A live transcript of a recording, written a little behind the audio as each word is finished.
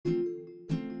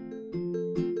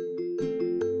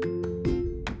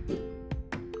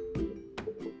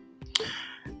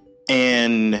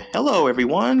And hello,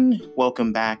 everyone.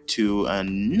 Welcome back to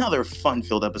another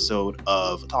fun-filled episode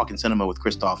of Talking Cinema with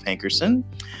Christoph Hankerson.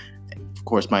 Of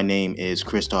course, my name is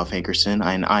Christoph Hankerson,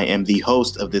 and I am the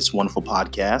host of this wonderful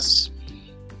podcast.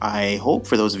 I hope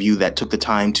for those of you that took the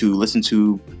time to listen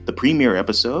to the premiere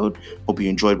episode, hope you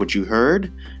enjoyed what you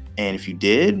heard. And if you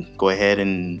did, go ahead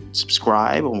and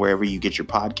subscribe on wherever you get your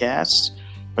podcasts,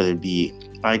 whether it be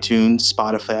iTunes,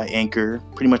 Spotify, Anchor,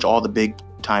 pretty much all the big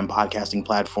time podcasting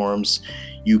platforms.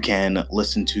 You can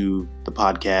listen to the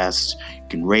podcast. You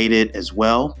can rate it as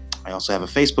well. I also have a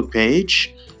Facebook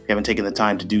page. If you haven't taken the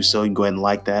time to do so, you can go ahead and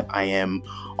like that. I am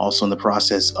also in the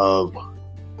process of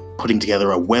putting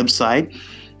together a website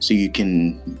so you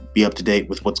can be up to date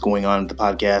with what's going on with the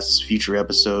podcast, future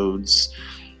episodes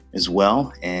as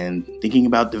well, and thinking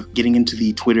about getting into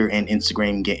the Twitter and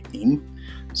Instagram game.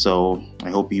 So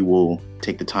I hope you will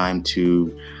take the time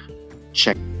to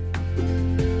check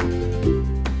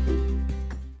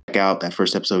out that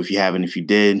first episode if you haven't. If you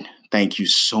did, thank you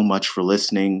so much for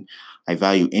listening. I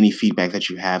value any feedback that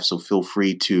you have, so feel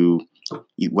free to,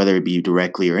 whether it be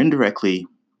directly or indirectly,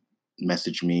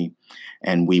 message me,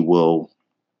 and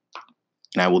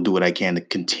I will do what I can to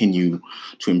continue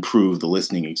to improve the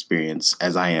listening experience,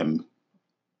 as I am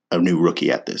a new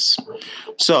rookie at this.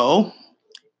 So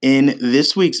in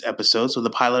this week's episode, so the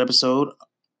pilot episode,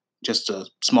 just a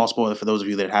small spoiler for those of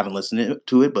you that haven't listened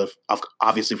to it, but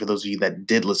obviously for those of you that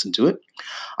did listen to it,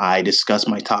 I discussed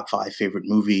my top 5 favorite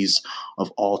movies of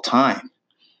all time.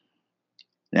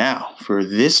 Now, for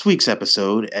this week's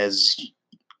episode, as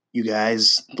you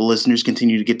guys, the listeners,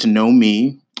 continue to get to know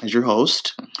me as your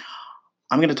host,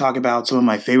 I'm going to talk about some of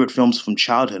my favorite films from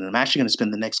childhood, and I'm actually going to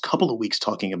spend the next couple of weeks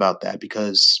talking about that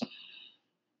because,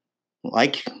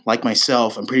 like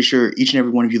myself, I'm pretty sure each and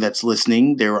every one of you that's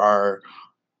listening, there are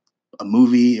a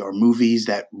movie or movies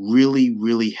that really,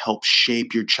 really help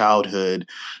shape your childhood.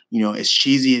 You know, as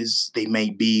cheesy as they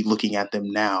may be looking at them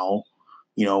now,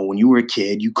 you know, when you were a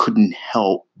kid, you couldn't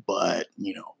help but,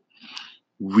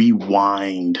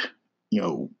 rewind,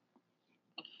 The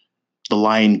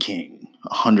Lion King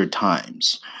 100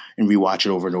 times and rewatch it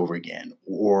over and over again.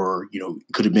 Or,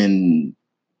 it could have been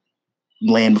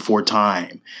Land Before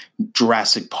Time,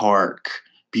 Jurassic Park,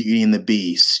 Beauty and the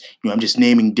Beast. I'm just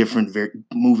naming different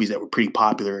movies that were pretty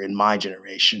popular in my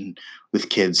generation with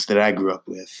kids that I grew up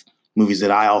with, movies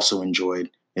that I also enjoyed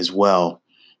as well.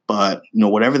 But,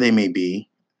 whatever they may be,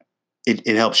 it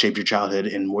helped shape your childhood,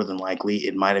 and more than likely,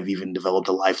 it might have even developed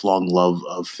a lifelong love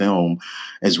of film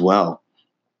as well.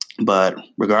 But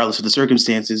regardless of the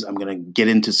circumstances, I'm going to get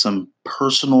into some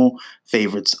personal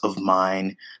favorites of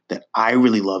mine that I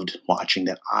really loved watching,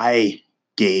 that I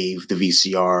gave the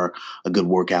VCR a good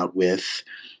workout with.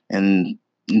 And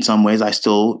in some ways, I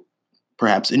still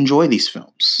perhaps enjoy these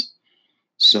films.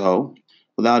 So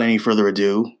without any further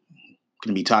ado, I'm going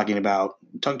to be talking about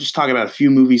a few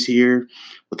movies here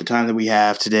with the time that we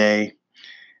have today.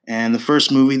 And the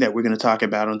first movie that we're going to talk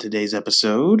about on today's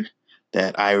episode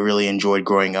that I really enjoyed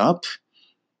growing up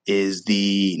is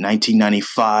the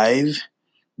 1995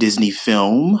 Disney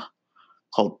film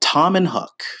called Tom and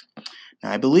Huck.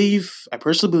 Now, I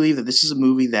personally believe that this is a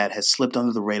movie that has slipped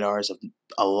under the radars of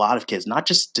a lot of kids, not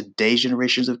just today's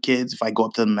generations of kids. If I go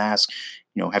up to them and ask,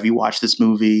 have you watched this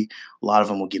movie? A lot of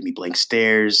them will give me blank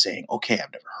stares saying, okay,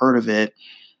 I've never heard of it.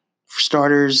 For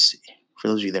starters, for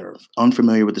those of you that are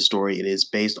unfamiliar with the story, it is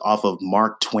based off of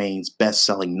Mark Twain's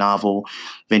best-selling novel,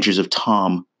 Adventures of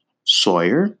Tom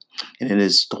Sawyer, and it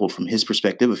is told from his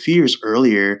perspective. A few years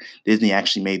earlier, Disney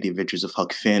actually made The Adventures of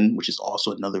Huck Finn, which is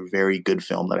also another very good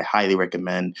film that I highly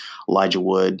recommend. Elijah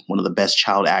Wood, one of the best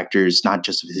child actors, not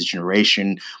just of his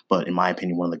generation, but in my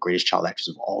opinion, one of the greatest child actors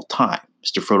of all time.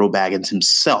 Mr. Frodo Baggins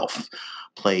himself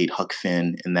played Huck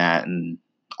Finn in that, and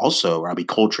also Robbie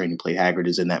Coltrane, who played Hagrid,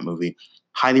 is in that movie.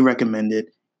 Highly recommend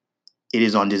it. It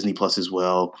is on Disney Plus as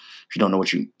well. If you don't know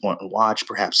what you want to watch,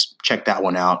 perhaps check that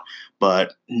one out.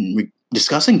 But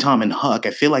discussing Tom and Huck,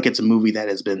 I feel like it's a movie that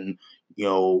has been,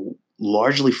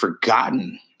 largely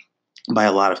forgotten by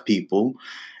a lot of people.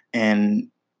 And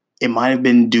it might have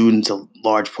been due to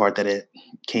large part that it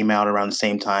came out around the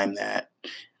same time that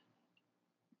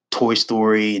Toy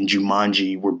Story and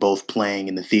Jumanji were both playing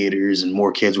in the theaters, and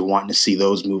more kids were wanting to see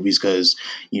those movies because,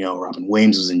 Robin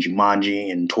Williams was in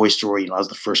Jumanji, and Toy Story, that was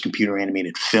the first computer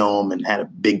animated film and had a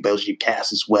big budget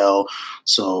cast as well.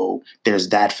 So there's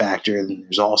that factor. And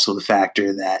there's also the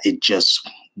factor that it just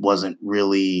wasn't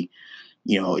really,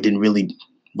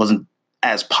 wasn't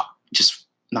as just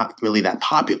not really that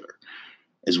popular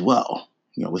as well,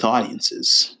 with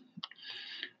audiences.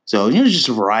 So, just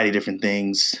a variety of different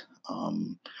things.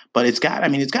 But it's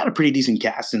got a pretty decent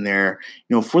cast in there.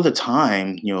 For the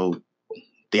time,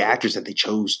 the actors that they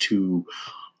chose to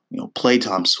play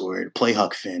Tom Sawyer, play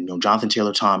Huck Finn. Jonathan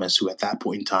Taylor Thomas, who at that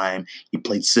point in time, he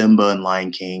played Simba in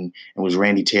Lion King and was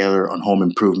Randy Taylor on Home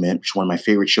Improvement, which is one of my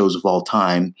favorite shows of all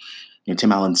time.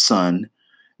 Tim Allen's son.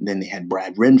 And then they had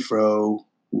Brad Renfro,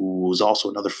 who was also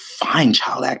another fine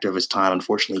child actor of his time.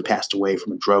 Unfortunately, he passed away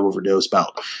from a drug overdose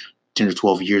about 10 or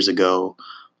 12 years ago.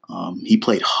 He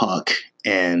played Huck.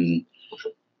 And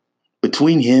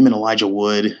between him and Elijah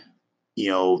Wood,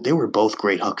 they were both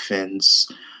great Huck Finns.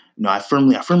 I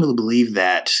firmly believe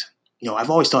that, I've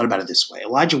always thought about it this way.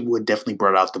 Elijah Wood definitely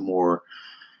brought out the more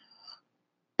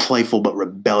playful but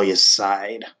rebellious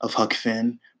side of Huck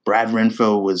Finn. Brad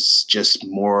Renfro was just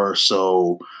more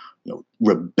so,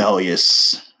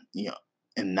 rebellious,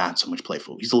 and not so much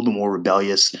playful. He's a little bit more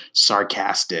rebellious,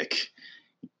 sarcastic,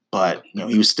 but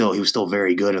he was still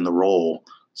very good in the role.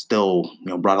 Still,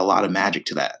 brought a lot of magic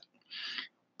to that.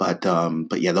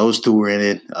 But yeah, those two were in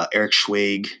it. Eric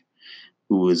Schweig,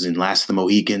 who was in Last of the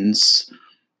Mohicans.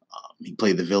 He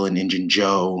played the villain Injun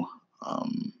Joe.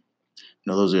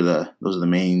 Those are the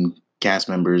main cast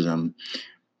members.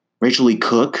 Rachel Lee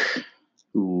Cook,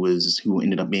 who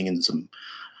ended up being in some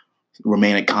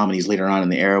romantic comedies later on in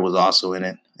the era, was also in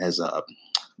it as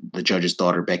the judge's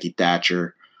daughter, Becky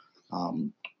Thatcher.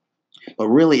 But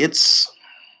really, I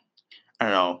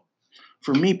don't know.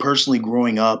 For me personally,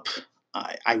 growing up,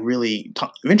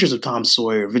 Adventures of Tom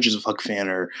Sawyer, Adventures of Huck Finn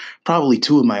are probably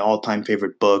two of my all-time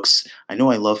favorite books. I know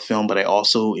I love film, but I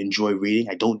also enjoy reading.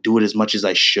 I don't do it as much as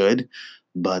I should,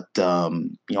 but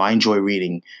I enjoy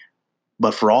reading.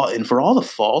 But for all the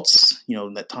faults,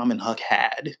 that Tom and Huck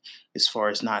had, as far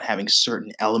as not having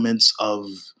certain elements of,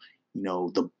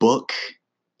 the book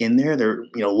in there, they're,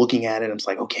 looking at it, and it's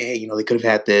like, okay, they could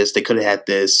have had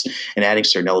this, and adding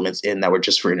certain elements in that were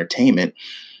just for entertainment.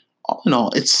 All in all,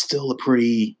 it's still a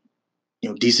pretty,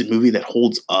 decent movie that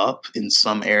holds up in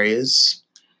some areas.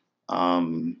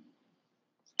 And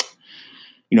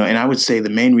I would say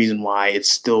the main reason why it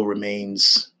still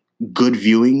remains good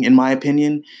viewing, in my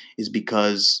opinion, is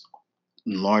because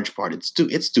in large part it's due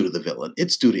to the villain.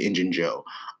 It's due to Injun Joe.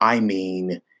 I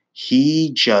mean,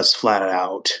 he just flat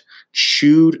out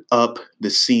chewed up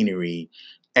the scenery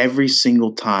every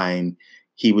single time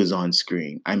he was on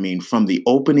screen. I mean, from the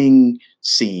opening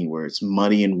scene where it's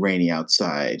muddy and rainy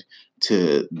outside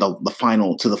to the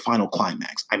final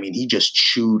climax. I mean, he just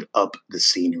chewed up the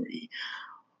scenery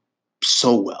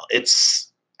so well.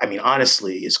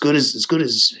 Honestly, as good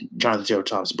as Jonathan Taylor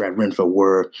Thomas and Brad Renfro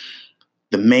were,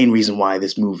 the main reason why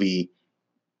this movie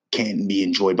can't be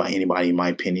enjoyed by anybody, in my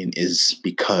opinion, is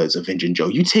because of Injun Joe.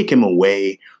 You take him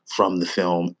away from the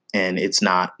film, and it's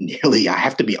not nearly, I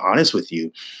have to be honest with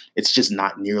you, it's just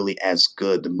not nearly as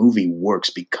good. The movie works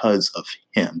because of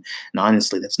him. And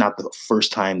honestly, that's not the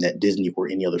first time that Disney or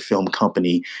any other film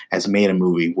company has made a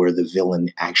movie where the villain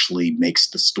actually makes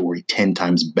the story 10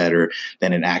 times better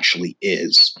than it actually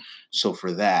is. So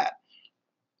for that,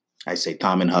 I say,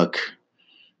 Tom and Huck,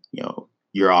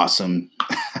 you're awesome.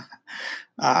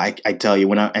 I tell you,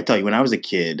 when I was a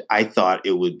kid, I thought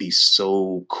it would be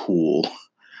so cool.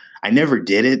 I never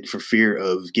did it for fear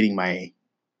of getting my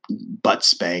butt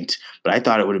spanked, but I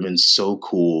thought it would have been so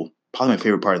cool. Probably my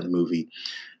favorite part of the movie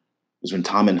was when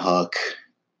Tom and Huck,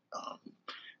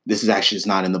 this is actually just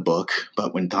not in the book,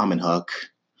 but when Tom and Huck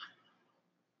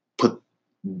put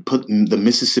the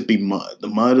Mississippi mud, the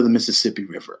mud of the Mississippi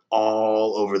River,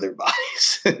 all over their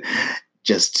bodies.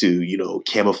 Just to,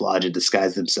 camouflage and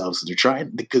disguise themselves.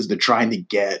 Because they're trying to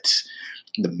get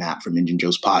the map from Injun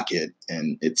Joe's pocket.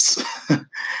 And it's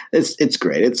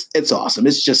great. It's awesome.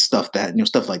 It's just stuff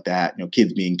like that,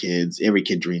 kids being kids. Every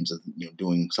kid dreams of,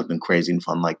 doing something crazy and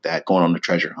fun like that, going on a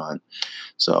treasure hunt.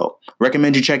 So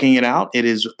recommend you checking it out. It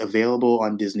is available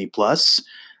on Disney Plus.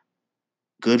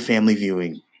 Good family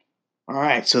viewing. All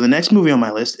right. So the next movie on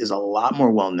my list is a lot more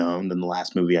well-known than the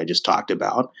last movie I just talked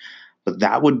about. But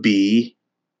that would be,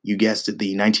 you guessed it,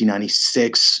 the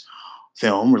 1996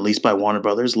 film released by Warner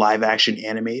Brothers, live action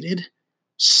animated,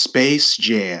 Space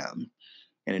Jam.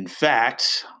 And in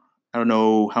fact, I don't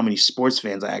know how many sports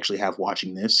fans I actually have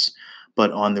watching this,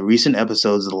 but on the recent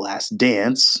episodes of The Last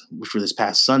Dance, which were this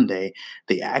past Sunday,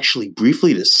 they actually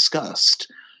briefly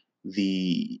discussed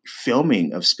the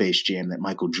filming of Space Jam that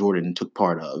Michael Jordan took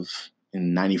part of.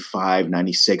 In 95,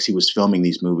 96, he was filming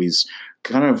these movies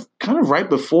kind of right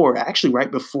before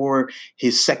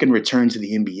his second return to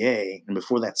the NBA and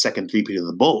before that second three-peat of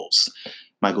the Bulls.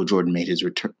 Michael Jordan made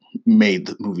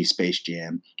the movie Space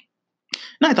Jam.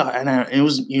 And I thought, it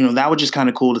was, that was just kind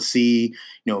of cool to see,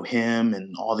 him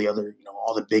and all the other,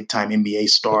 all the big time NBA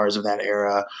stars of that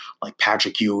era, like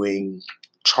Patrick Ewing,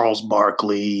 Charles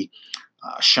Barkley,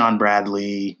 Sean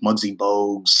Bradley, Muggsy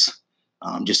Bogues,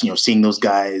 just seeing those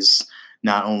guys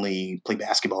not only play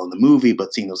basketball in the movie,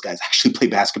 but seeing those guys actually play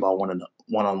basketball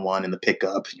one-on-one in the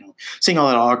pickup. Seeing all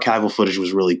that archival footage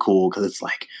was really cool because it's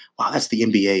like, wow, that's the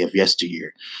NBA of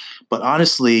yesteryear. But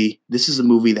honestly, this is a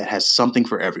movie that has something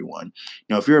for everyone.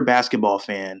 If you're a basketball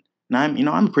fan, and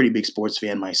I'm a pretty big sports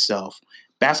fan myself.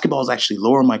 Basketball is actually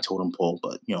lower on my totem pole,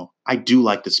 but I do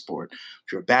like the sport.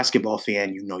 If you're a basketball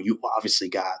fan, you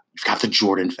obviously you've got the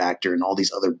Jordan factor and all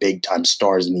these other big time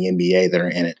stars in the NBA that are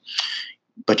in it.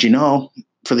 But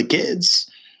for the kids,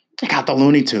 I got the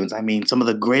Looney Tunes. I mean, some of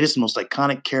the greatest, most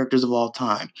iconic characters of all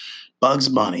time: Bugs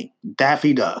Bunny,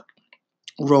 Daffy Duck,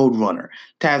 Roadrunner,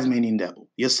 Tasmanian Devil,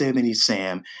 Yosemite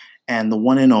Sam, and the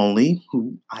one and only,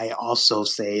 who I also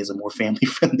say is a more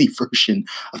family-friendly version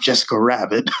of Jessica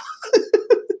Rabbit.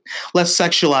 Less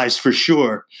sexualized for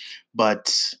sure,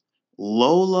 but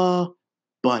Lola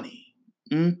Bunny.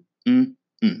 That's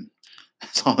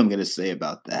all I'm going to say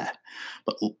about that.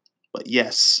 But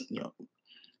yes,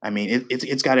 I mean,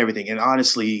 it's got everything. And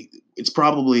honestly, it's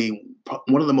probably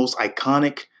one of the most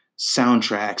iconic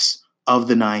soundtracks of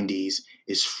the 90s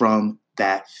is from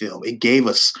that film. It gave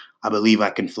us I Believe I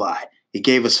Can Fly. It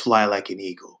gave us Fly Like an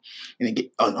Eagle. And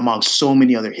among so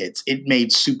many other hits, it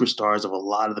made superstars of a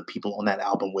lot of the people on that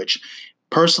album, which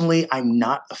personally, I'm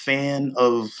not a fan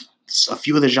of a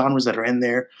few of the genres that are in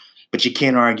there, but you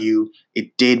can't argue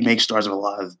it did make stars of a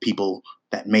lot of the people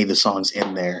that made the songs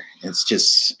in there.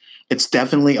 It's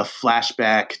definitely a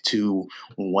flashback to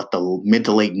what the mid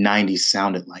to late 90s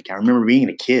sounded like. I remember being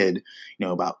a kid,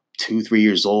 about 2-3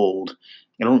 years old.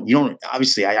 You don't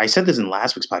obviously, I said this in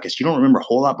last week's podcast, you don't remember a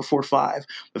whole lot before 5.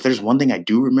 But if there's one thing I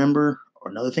do remember,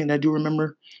 or another thing that I do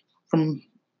remember from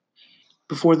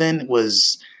before then,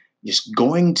 was just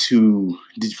going to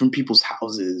different people's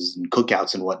houses and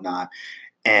cookouts and whatnot,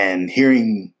 and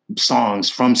hearing songs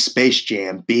from Space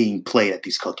Jam being played at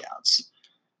these cookouts.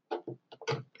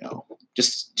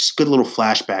 Just good little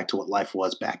flashback to what life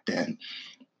was back then.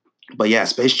 But yeah,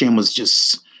 Space Jam was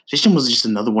just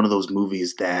another one of those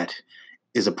movies that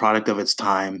is a product of its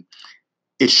time.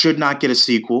 It should not get a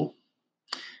sequel.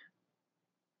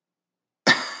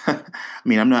 I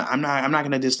mean, I'm not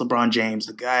going to diss LeBron James.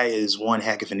 The guy is one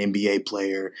heck of an NBA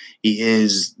player. He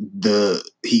is the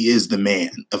man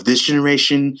of this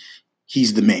generation.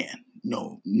 He's the man.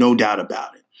 No doubt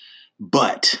about it.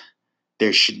 But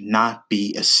there should not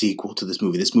be a sequel to this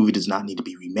movie. This movie does not need to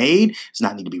be remade. It does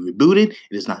not need to be rebooted.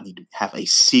 It does not need to have a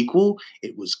sequel.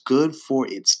 It was good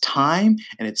for its time,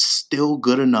 and it's still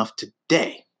good enough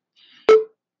today.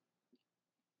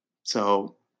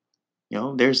 So,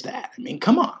 there's that. I mean,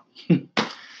 come on.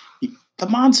 The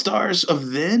Monstars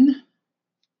of then,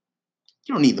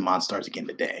 you don't need the Monstars again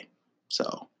today.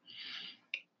 So,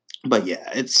 but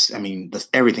yeah,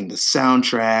 everything, the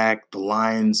soundtrack, the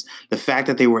lines, the fact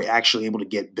that they were actually able to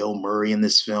get Bill Murray in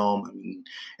this film,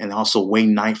 and also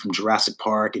Wayne Knight from Jurassic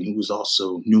Park, and he was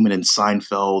also Newman in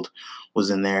Seinfeld was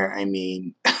in there.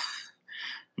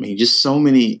 Just so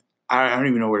many, I don't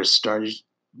even know where to start,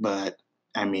 but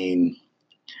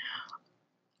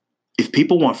if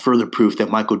people want further proof that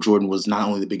Michael Jordan was not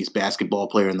only the biggest basketball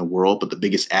player in the world, but the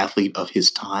biggest athlete of his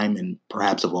time and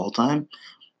perhaps of all time,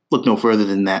 look no further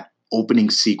than that opening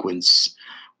sequence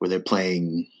where they're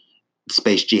playing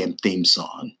Space Jam theme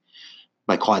song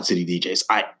by Quad City DJs.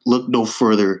 I look no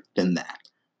further than that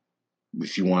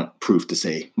if you want proof to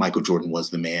say Michael Jordan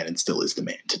was the man and still is the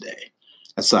man today.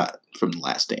 Aside from The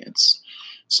Last Dance.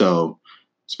 So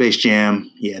Space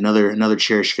Jam, yeah, another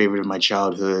cherished favorite of my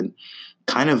childhood.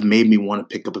 Kind of made me want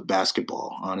to pick up a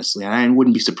basketball, honestly. And I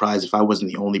wouldn't be surprised if I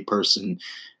wasn't the only person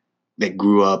that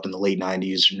grew up in the late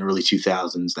 90s and early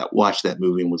 2000s that watched that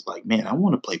movie and was like, man, I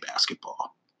want to play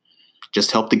basketball.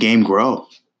 Just help the game grow.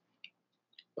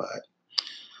 But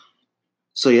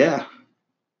so yeah.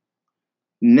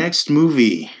 Next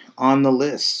movie on the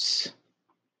list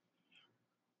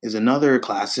is another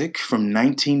classic from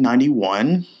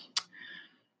 1991.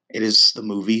 It is the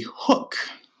movie Hook.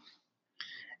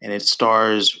 And it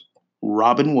stars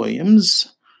Robin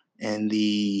Williams in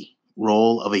the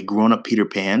role of a grown-up Peter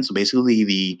Pan. So basically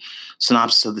the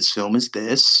synopsis of this film is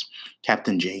this: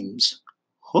 Captain James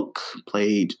Hook,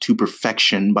 played to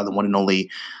perfection by the one and only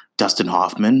Dustin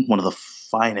Hoffman, one of the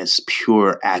finest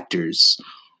pure actors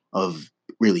of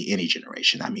really any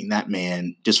generation. I mean, that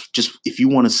man, just if you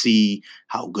want to see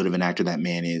how good of an actor that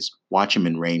man is, watch him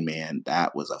in Rain Man.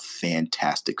 That was a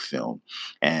fantastic film.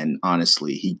 And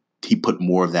honestly, he put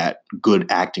more of that good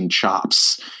acting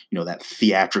chops, that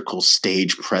theatrical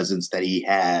stage presence that he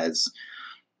has.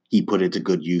 He put it to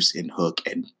good use in Hook,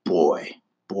 and boy,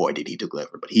 did he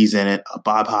deliver. But he's in it.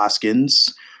 Bob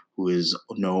Hoskins, who is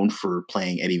known for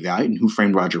playing Eddie Valiant. And Who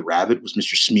Framed Roger Rabbit was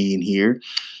Mr. Smee in here.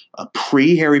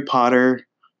 Pre-Harry Potter,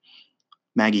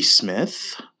 Maggie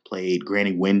Smith played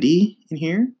Granny Wendy in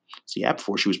here. So yeah,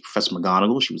 before she was Professor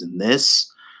McGonagall, she was in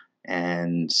this.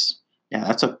 And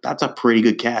yeah, that's a pretty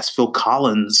good cast. Phil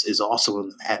Collins is also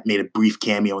made a brief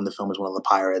cameo in the film as one of the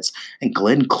pirates, and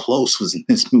Glenn Close was in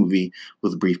this movie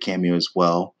with a brief cameo as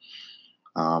well.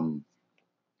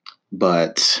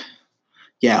 But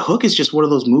yeah, Hook is just one of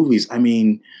those movies. I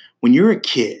mean, when you're a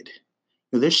kid,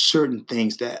 there's certain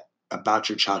things that about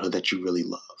your childhood that you really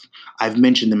love. I've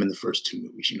mentioned them in the first two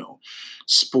movies,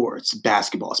 sports,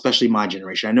 basketball, especially my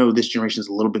generation. I know this generation is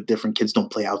a little bit different. Kids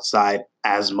don't play outside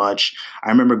as much. I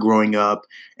remember growing up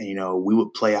and, we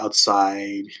would play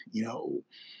outside,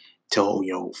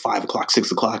 till 5 o'clock,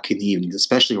 6 o'clock in the evenings,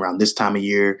 especially around this time of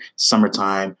year,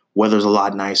 summertime. Weather's a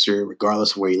lot nicer,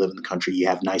 regardless of where you live in the country. You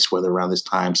have nice weather around this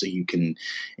time, so you can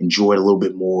enjoy it a little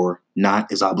bit more.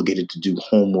 Not as obligated to do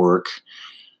homework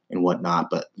and whatnot,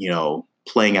 but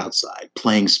playing outside,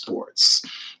 playing sports,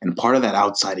 and part of that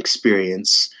outside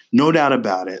experience, no doubt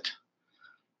about it,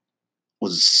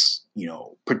 was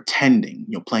pretending,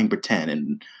 playing pretend,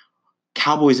 and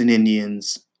cowboys and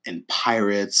Indians and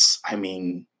pirates. I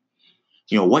mean,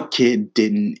 what kid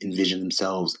didn't envision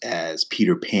themselves as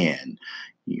Peter Pan,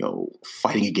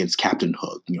 fighting against Captain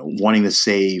Hook, wanting to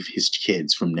save his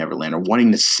kids from Neverland, or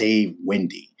wanting to save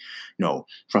Wendy,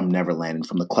 from Neverland and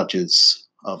from the clutches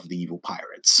of the evil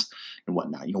pirates and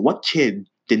whatnot. What kid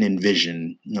didn't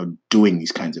envision, doing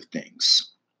these kinds of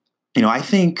things? I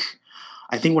think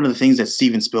one of the things that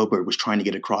Steven Spielberg was trying to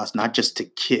get across, not just to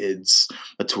kids,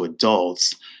 but to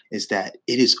adults, is that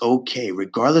it is okay,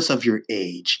 regardless of your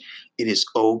age, it is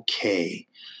okay.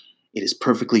 It is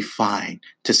perfectly fine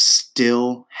to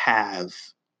still have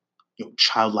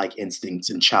childlike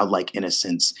instincts and childlike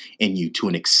innocence in you to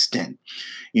an extent.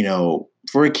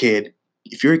 For a kid,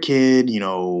 if you're a kid,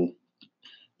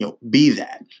 be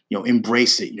that,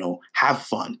 embrace it, have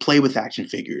fun, play with action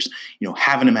figures,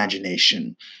 have an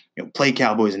imagination, play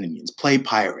cowboys and Indians, play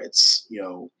pirates,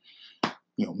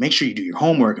 make sure you do your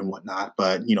homework and whatnot,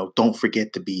 but, don't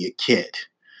forget to be a kid.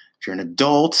 If you're an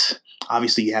adult,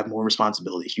 obviously you have more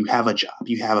responsibilities. You have a job,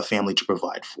 you have a family to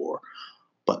provide for,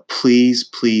 but please,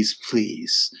 please,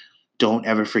 please don't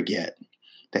ever forget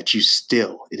that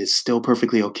it is still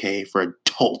perfectly okay for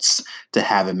adults to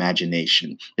have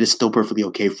imagination. It is still perfectly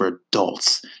okay for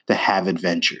adults to have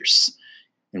adventures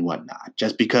and whatnot.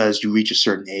 Just because you reach a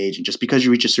certain age and just because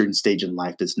you reach a certain stage in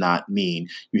life does not mean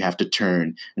you have to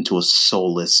turn into a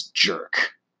soulless jerk.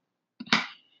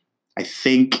 I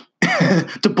think,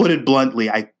 to put it bluntly,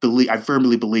 I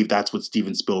firmly believe that's what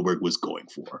Steven Spielberg was going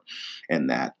for in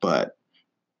that. But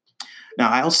now,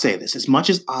 I'll say this. As much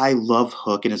as I love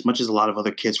Hook and as much as a lot of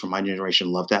other kids from my generation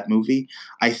love that movie,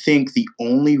 I think the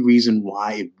only reason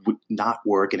why it would not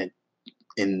work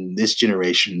in this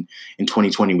generation, in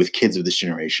 2020, with kids of this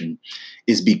generation,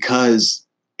 is because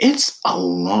it's a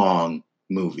long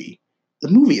movie. The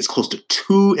movie is close to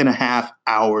 2.5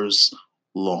 hours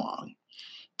long.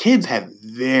 Kids have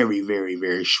very, very,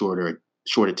 very short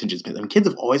attention spans. I mean, kids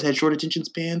have always had short attention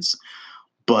spans,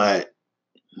 but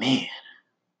man,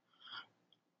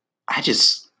 I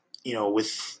just,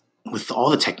 with all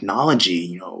the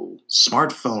technology,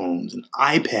 smartphones and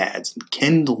iPads and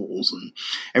Kindles and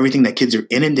everything that kids are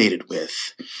inundated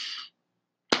with,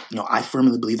 I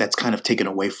firmly believe that's kind of taken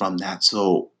away from that.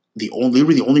 So the only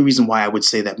reason why I would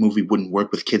say that movie wouldn't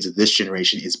work with kids of this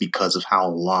generation is because of how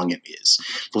long it is.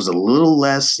 If it was a little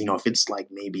less, if it's like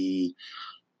maybe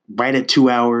right at 2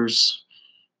 hours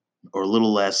or a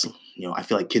little less, I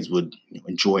feel like kids would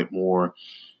enjoy it more.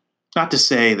 Not to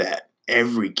say that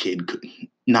every kid could,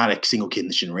 not a single kid in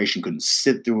this generation couldn't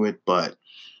sit through it, but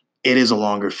it is a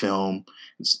longer film.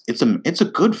 It's a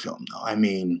good film though. I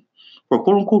mean, for a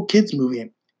quote unquote kids movie,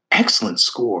 an excellent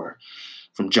score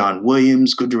from John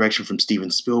Williams, good direction from Steven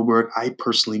Spielberg. I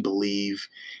personally believe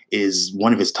is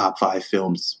one of his top 5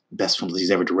 films, best films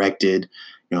he's ever directed.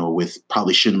 With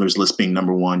probably Schindler's List being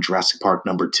number 1, Jurassic Park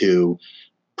number 2.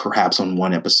 Perhaps on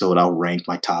one episode, I'll rank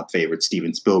my top favorite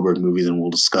Steven Spielberg movies, and we'll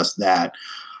discuss that.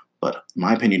 But in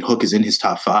my opinion, Hook is in his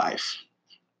top 5.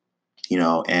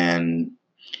 And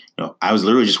I was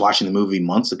literally just watching the movie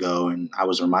months ago, and I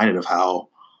was reminded of how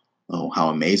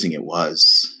amazing it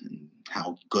was, and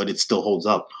how good it still holds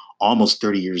up almost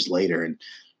 30 years later. And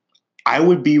I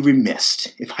would be remiss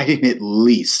if I didn't at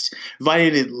least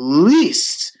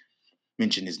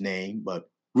mention his name, but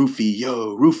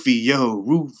Rufio.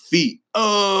 I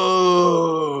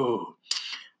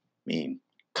mean,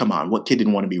 come on, what kid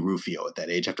didn't want to be Rufio at that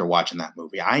age after watching that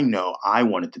movie? I know I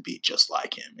wanted to be just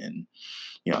like him. And,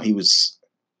 he was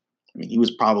I mean, he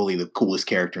was probably the coolest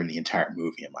character in the entire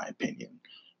movie, in my opinion.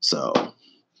 So,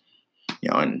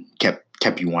 and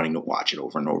kept you wanting to watch it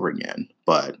over and over again.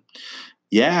 But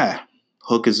yeah,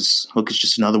 Hook is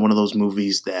just another one of those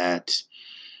movies that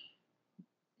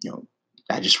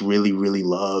I just really really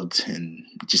loved, and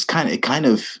just kind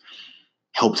of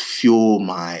helped fuel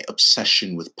my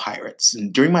obsession with pirates.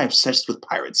 And during my obsessed with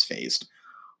pirates phase,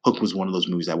 Hook was one of those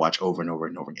movies I watch over and over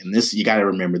and over again. And this, you got to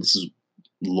remember, this is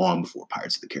long before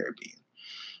Pirates of the Caribbean.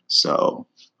 So,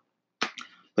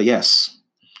 but yes,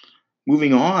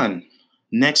 moving on.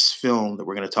 Next film that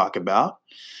we're going to talk about.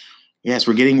 Yes,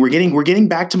 we're getting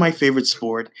back to my favorite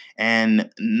sport, and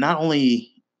not only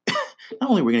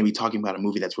we're going to be talking about a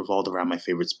movie that's revolved around my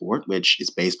favorite sport, which is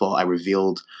baseball. I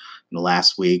revealed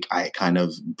last week I kind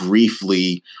of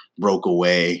briefly broke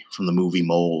away from the movie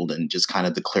mold and just kind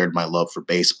of declared my love for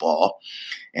baseball.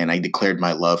 And I declared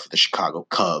my love for the Chicago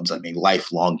Cubs. I'm a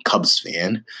lifelong Cubs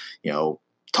fan,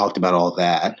 talked about all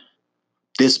that.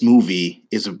 This movie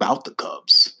is about the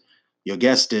Cubs. You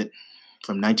guessed it.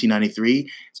 From 1993,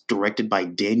 it's directed by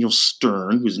Daniel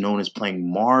Stern, who's known as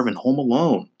playing Marv in Home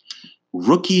Alone.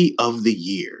 Rookie of the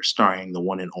Year, starring the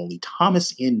one and only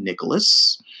Thomas Ian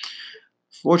Nicholas.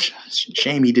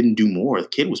 Shame he didn't do more. The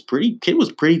kid was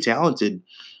pretty talented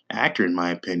actor in my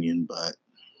opinion, but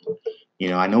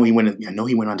I know he went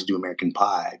on to do American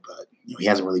Pie, but he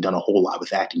hasn't really done a whole lot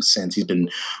with acting since. He's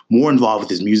been more involved with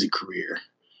his music career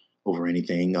over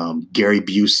anything. Gary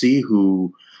Busey,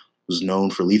 who was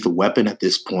known for Lethal Weapon at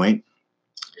this point,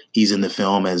 he's in the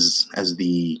film as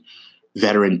the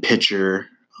veteran pitcher.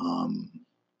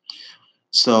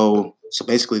 So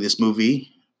basically, this movie,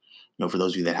 for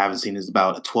those of you that haven't seen it, is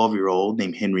about a 12-year-old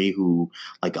named Henry who,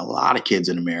 like a lot of kids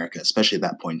in America, especially at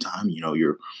that point in time,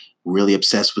 you're really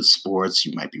obsessed with sports.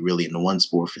 You might be really into one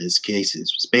sport. For his case, it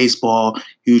was baseball.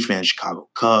 Huge fan of Chicago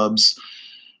Cubs.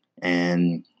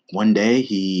 And one day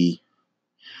he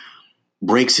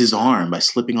breaks his arm by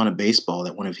slipping on a baseball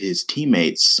that one of his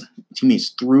teammates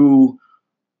threw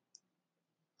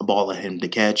a ball at him to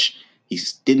catch. He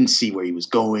didn't see where he was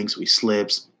going, so he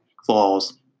slips,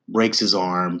 falls, breaks his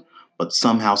arm, but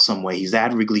somehow, some way, he's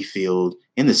at Wrigley Field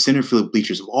in the center field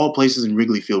bleachers. Of all places in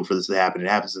Wrigley Field for this to happen, it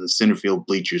happens in the center field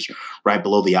bleachers right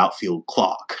below the outfield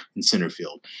clock in center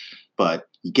field. But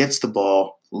he gets the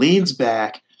ball, leans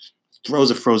back, throws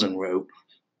a frozen route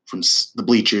from the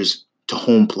bleachers to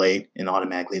home plate, and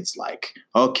automatically it's like,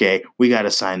 okay, we got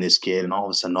to sign this kid. And all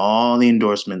of a sudden, all the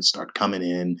endorsements start coming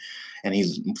in, and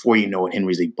before you know it,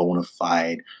 Henry's a bona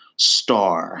fide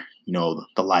star. The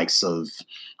likes of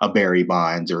a Barry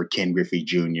Bonds or a Ken Griffey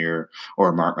Jr. or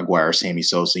a Mark McGwire or Sammy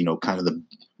Sosa, kind of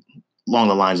along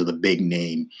the lines of the big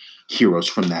name heroes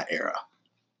from that era.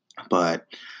 But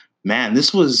man,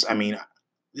 this was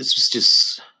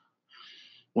just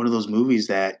one of those movies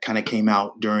that kind of came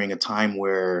out during a time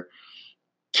where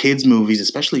kids movies,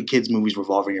 especially kids movies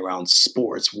revolving around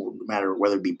sports, no matter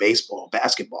whether it be baseball,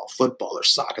 basketball, football, or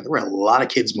soccer. There were a lot of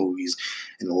kids movies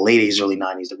in the late 80s, early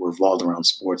 90s that were revolved around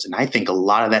sports. And I think a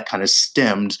lot of that kind of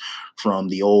stemmed from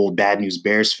the old Bad News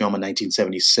Bears film in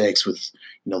 1976 with,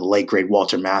 the late great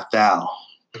Walter Matthau.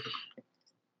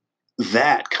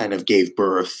 That kind of gave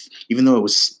birth, even though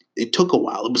it took a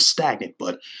while, it was stagnant,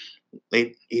 but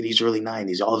late 80s, early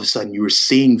 90s, all of a sudden you were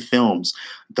seeing films,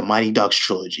 the Mighty Ducks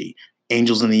trilogy,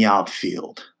 Angels in the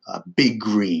Outfield, Big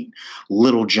Green,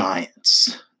 Little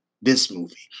Giants, this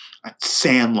movie,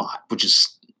 Sandlot, which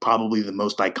is probably the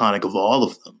most iconic of all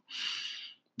of them.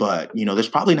 But, there's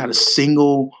probably not a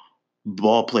single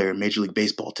ball player in Major League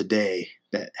Baseball today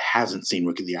that hasn't seen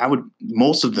Rookie of the Year.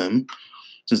 Most of them,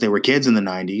 since they were kids in the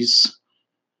 90s,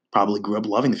 probably grew up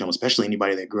loving the film, especially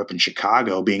anybody that grew up in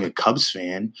Chicago, being a Cubs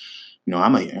fan.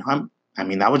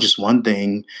 That was just one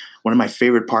thing. One of my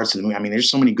favorite parts of the movie.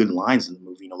 There's so many good lines in the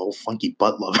movie. The little funky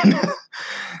butt loving.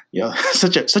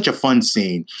 Such a fun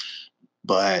scene.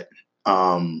 But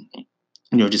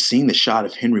just seeing the shot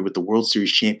of Henry with the World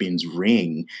Series champions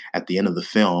ring at the end of the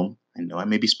film. I know I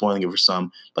may be spoiling it for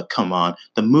some, but come on.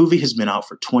 The movie has been out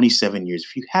for 27 years.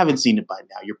 If you haven't seen it by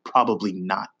now, you're probably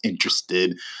not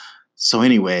interested. So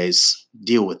anyways,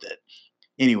 deal with it.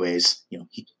 Anyways,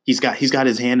 he's got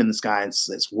his hand in the sky.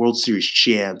 It's World Series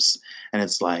champs, and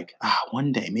it's like,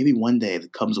 maybe one day the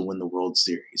Cubs will win the World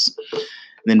Series. And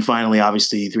then finally,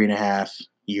 obviously, 3.5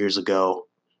 years ago,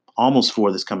 almost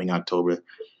 4 this coming October,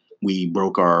 we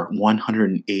broke our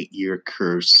 108-year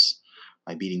curse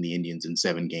by beating the Indians in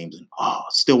 7 games, and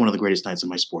still one of the greatest nights of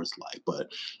my sports life.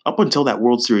 But up until that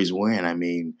World Series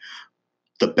win,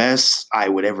 the best I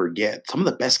would ever get, some of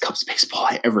the best Cubs baseball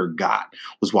I ever got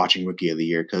was watching Rookie of the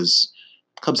Year, because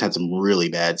Cubs had some really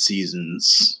bad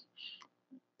seasons.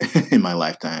 in my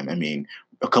lifetime. I mean,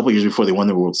 a couple years before they won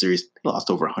the World Series, they lost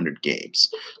over 100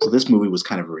 games. So this movie was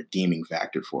kind of a redeeming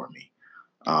factor for me.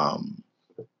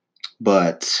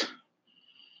 But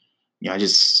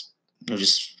just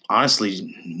honestly,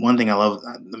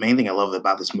 the main thing I love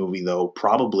about this movie, though,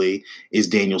 probably is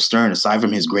Daniel Stern. Aside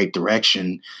from his great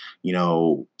direction,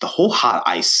 the whole hot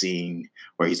ice scene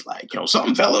where he's like,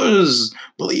 some fellas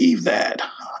believe that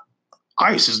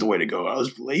ice is the way to go.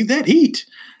 Others believe that heat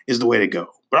is the way to go.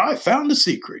 But I found the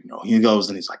secret. He goes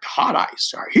and he's like, hot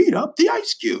ice, I heat up the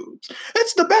ice cubes.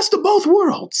 It's the best of both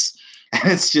worlds.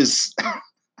 And it's just,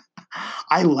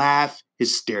 I laugh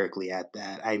hysterically at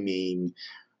that. I mean,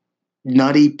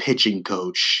 nutty pitching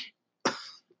coach.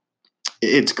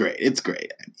 It's great. It's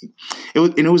great. I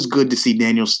mean, it was good to see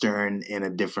Daniel Stern in a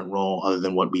different role other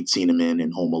than what we'd seen him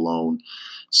in Home Alone.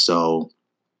 So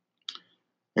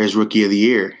there's Rookie of the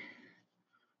Year.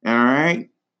 All right.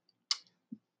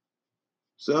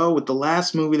 So with the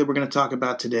last movie that we're going to talk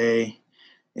about today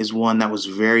is one that was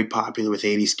very popular with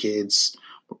 80s kids.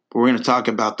 We're going to talk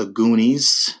about The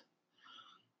Goonies.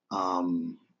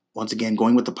 Once again,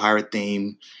 going with the pirate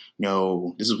theme.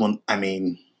 This is one, I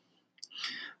mean,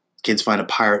 kids find a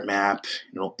pirate map,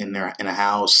 in a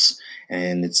house,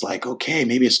 and it's like, okay,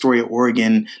 maybe Astoria,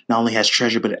 Oregon not only has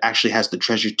treasure, but it actually has the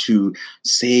treasure to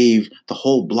save the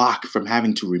whole block from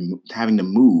having to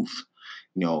move.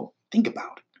 Think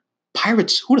about it.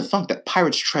 Pirates, who would have thunk that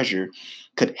pirates' treasure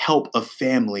could help a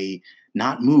family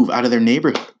not move out of their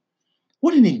neighborhood?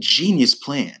 What an ingenious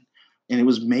plan. And it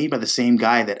was made by the same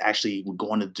guy that actually would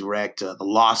go on to direct The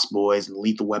Lost Boys and the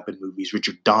Lethal Weapon movies,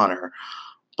 Richard Donner.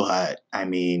 But, I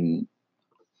mean,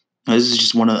 this is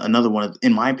just another one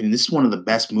in my opinion, this is one of the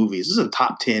best movies. This is a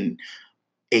top 10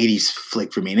 80s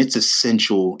flick for me. And it's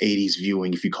essential 80s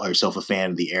viewing if you call yourself a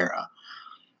fan of the era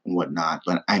and whatnot.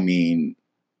 But, I mean,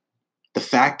 the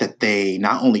fact that they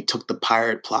not only took the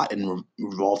pirate plot and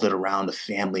revolved it around a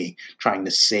family trying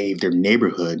to save their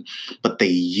neighborhood, but they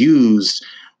used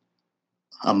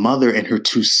a mother and her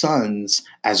two sons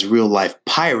as real life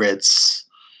pirates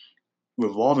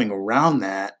revolving around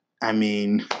that. I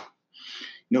mean,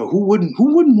 who wouldn't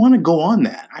want to go on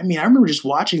that? I mean, I remember just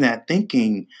watching that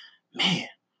thinking, man,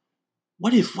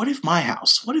 what if my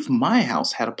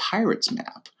house had a pirate's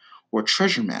map or a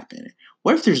treasure map in it?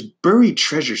 What if there's buried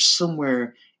treasure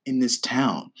somewhere in this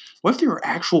town? What if there are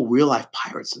actual real life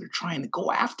pirates that are trying to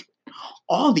go after it?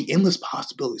 All the endless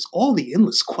possibilities, all the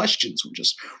endless questions were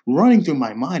just running through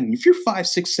my mind. And if you're 5,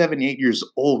 6, 7, 8 years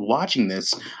old watching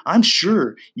this, I'm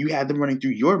sure you had them running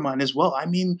through your mind as well. I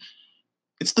mean,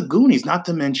 it's The Goonies, not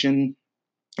to mention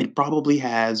it probably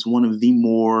has one of the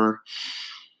more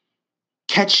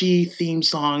catchy theme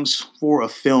songs for a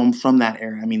film from that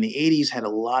era. I mean, the 80s had a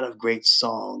lot of great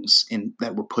songs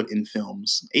that were put in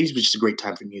films. The 80s was just a great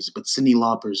time for music, but Cyndi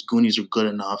Lauper's Goonies are good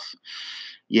enough.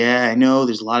 Yeah, I know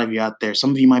there's a lot of you out there.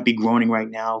 Some of you might be groaning right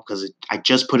now because I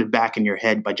just put it back in your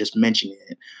head by just mentioning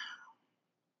it.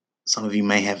 Some of you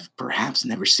may have perhaps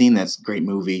never seen that great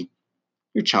movie.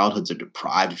 Your childhoods are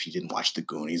deprived if you didn't watch The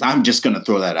Goonies. I'm just going to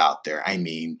throw that out there. I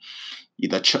mean,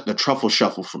 the Truffle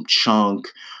Shuffle from Chunk.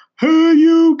 Hey,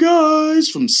 you guys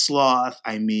from Sloth.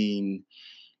 I mean,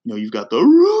 you've got the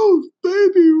Ruth,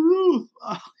 baby Ruth.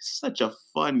 Oh, such a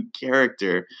fun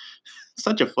character.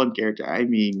 Such a fun character. I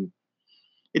mean,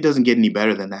 it doesn't get any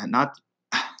better than that.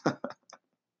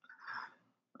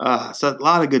 So a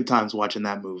lot of good times watching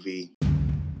that movie.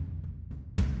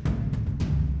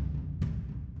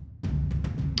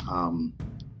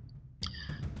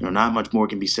 Not much more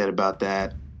can be said about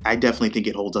that. I definitely think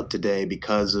it holds up today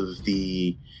because of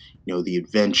the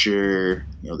adventure,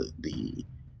 the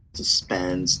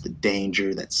suspense, the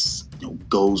danger that's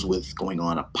goes with going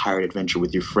on a pirate adventure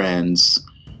with your friends.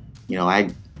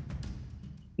 I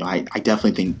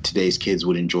definitely think today's kids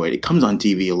would enjoy it. It comes on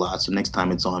TV a lot, so next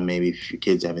time it's on, maybe if your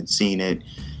kids haven't seen it,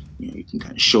 you can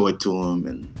kind of show it to them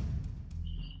and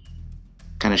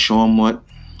kind of show them what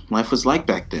life was like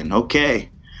back then. Okay.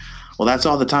 Well, that's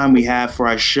all the time we have for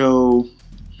our show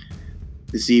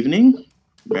this evening.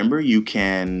 Remember, you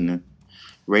can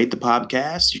rate the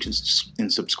podcast. You can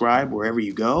subscribe wherever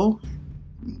you go.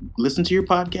 Listen to your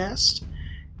podcast.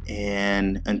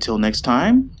 And until next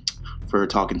time, for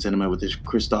Talking Cinema with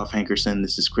Christoph Hankerson,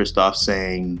 this is Christoph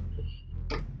saying,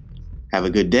 have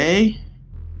a good day.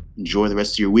 Enjoy the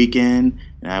rest of your weekend.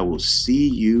 And I will see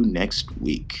you next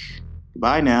week.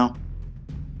 Goodbye now.